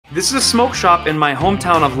This is a smoke shop in my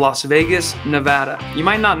hometown of Las Vegas, Nevada. You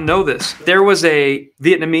might not know this. There was a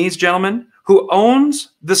Vietnamese gentleman who owns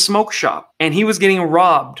the smoke shop, and he was getting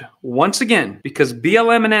robbed once again because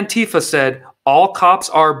BLM and Antifa said all cops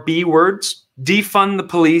are B words, defund the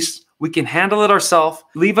police, we can handle it ourselves,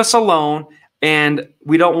 leave us alone, and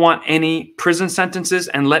we don't want any prison sentences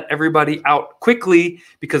and let everybody out quickly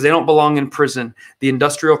because they don't belong in prison, the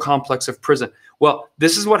industrial complex of prison. Well,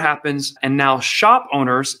 this is what happens, and now shop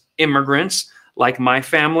owners, immigrants like my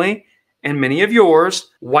family and many of yours,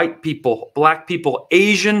 white people, black people,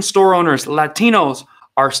 Asian store owners, Latinos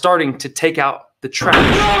are starting to take out the trash.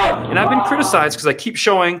 And I've been criticized because I keep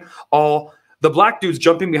showing all the black dudes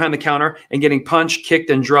jumping behind the counter and getting punched,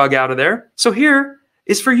 kicked, and drug out of there. So here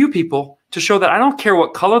is for you people to show that I don't care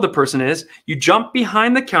what color the person is. You jump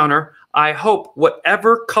behind the counter. I hope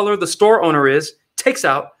whatever color the store owner is takes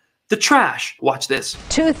out the trash. Watch this.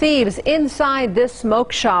 Two thieves inside this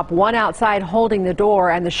smoke shop, one outside holding the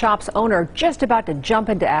door, and the shop's owner just about to jump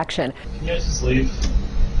into action. Can you guys just leave?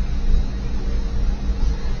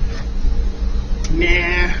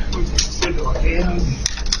 Nah, I'm just gonna go in.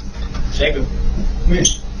 Jacob, come here.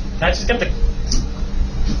 Can I just get the...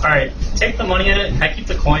 Alright, take the money in it, and I keep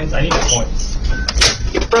the coins. I need the coins.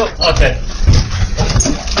 Bro, okay.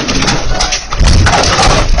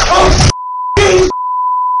 Oh,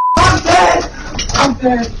 I'm dead! I'm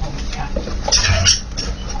dead!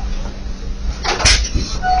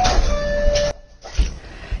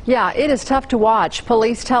 Yeah, it is tough to watch.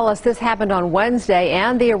 Police tell us this happened on Wednesday,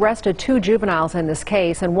 and they arrested two juveniles in this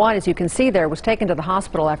case, and one, as you can see there, was taken to the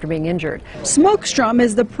hospital after being injured. Smokestrom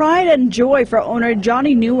is the pride and joy for owner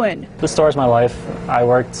Johnny Nguyen. The store is my life. I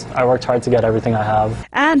worked hard to get everything I have.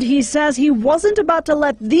 And he says he wasn't about to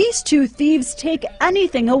let these two thieves take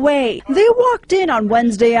anything away. They walked in on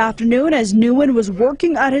Wednesday afternoon as Nguyen was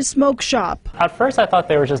working at his smoke shop. At first I thought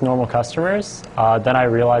they were just normal customers. Then I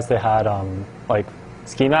realized they had like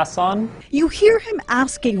ski masks on. You hear him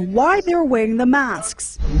asking why they're wearing the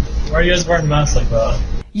masks. Why are you guys wearing masks like that?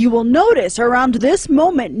 You will notice around this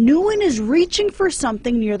moment, Nguyen is reaching for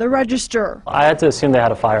something near the register. I had to assume they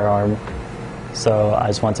had a firearm, so I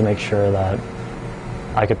just wanted to make sure that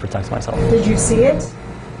I could protect myself. Did you see it?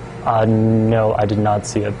 No, I did not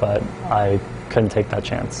see it, but I couldn't take that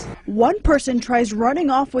chance. One person tries running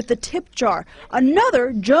off with the tip jar.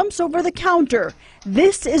 Another jumps over the counter.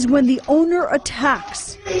 This is when the owner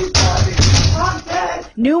attacks.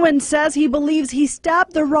 Nguyen says he believes he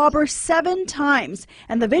stabbed the robber 7 times,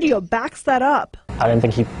 and the video backs that up. I didn't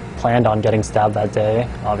think he planned on getting stabbed that day,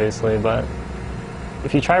 obviously, but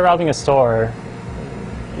if you try robbing a store,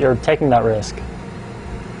 you're taking that risk,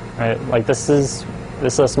 right? Like this is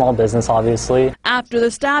a small business, obviously. After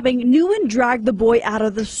the stabbing, Nguyen dragged the boy out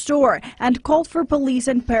of the store and called for police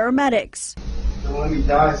and paramedics. Don't let me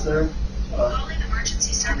die, sir.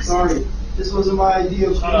 I'm sorry. This wasn't my idea.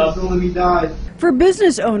 Please don't let me die. For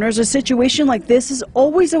business owners, a situation like this is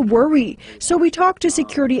always a worry. So we talked to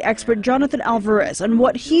security expert Jonathan Alvarez on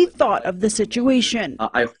what he thought of the situation.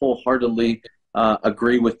 I wholeheartedly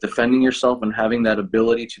agree with defending yourself and having that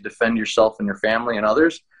ability to defend yourself and your family and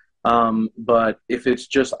others. But if it's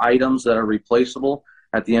just items that are replaceable,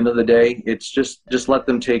 at the end of the day, it's just let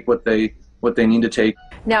them take what they need to take.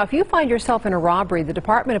 Now, if you find yourself in a robbery, the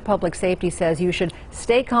Department of Public Safety says you should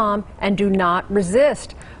stay calm and do not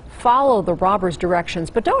resist. Follow the robber's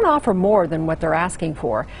directions, but don't offer more than what they're asking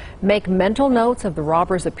for. Make mental notes of the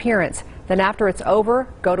robber's appearance. Then after it's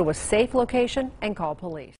over, go to a safe location and call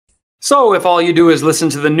police. So if all you do is listen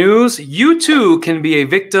to the news, you too can be a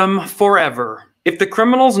victim forever. If the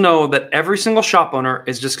criminals know that every single shop owner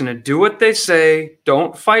is just going to do what they say,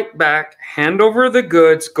 don't fight back, hand over the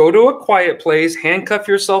goods, go to a quiet place, handcuff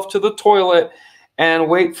yourself to the toilet, and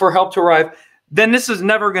wait for help to arrive, then this is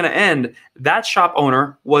never going to end. That shop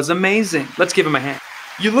owner was amazing. Let's give him a hand.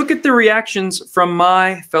 You look at the reactions from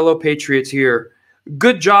my fellow patriots here.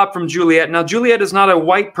 Good job from Juliet. Now, Juliet is not a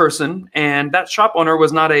white person, and that shop owner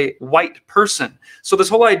was not a white person. So this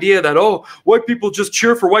whole idea that, oh, white people just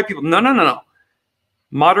cheer for white people. No, no, no, no.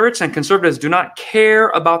 Moderates and conservatives do not care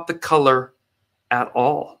about the color at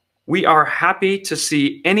all. We are happy to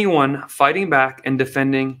see anyone fighting back and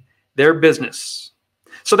defending their business.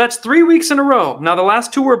 So that's 3 weeks in a row. Now, the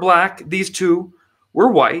last 2 were black. These 2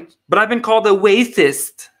 were white. But I've been called a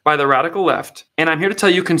racist by the radical left. And I'm here to tell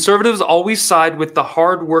you, conservatives always side with the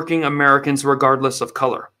hardworking Americans regardless of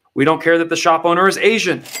color. We don't care that the shop owner is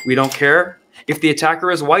Asian. We don't care if the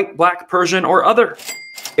attacker is white, black, Persian, or other.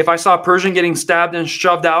 If I saw a Persian getting stabbed and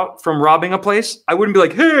shoved out from robbing a place, I wouldn't be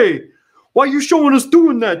like, hey, why are you showing us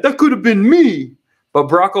doing that? That could have been me. But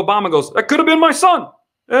Barack Obama goes, that could have been my son.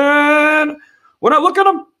 And when I look at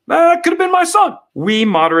him, That could have been my son. We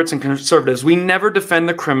moderates and conservatives, we never defend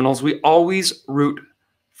the criminals. We always root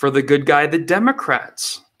for the good guy, the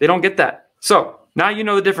Democrats. They don't get that. So now you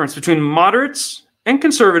know the difference between moderates and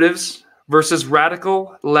conservatives versus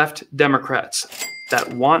radical left Democrats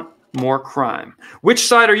that want more crime. Which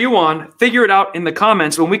side are you on? Figure it out in the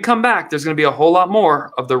comments. When we come back, there's going to be a whole lot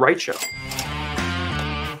more of The Right Show.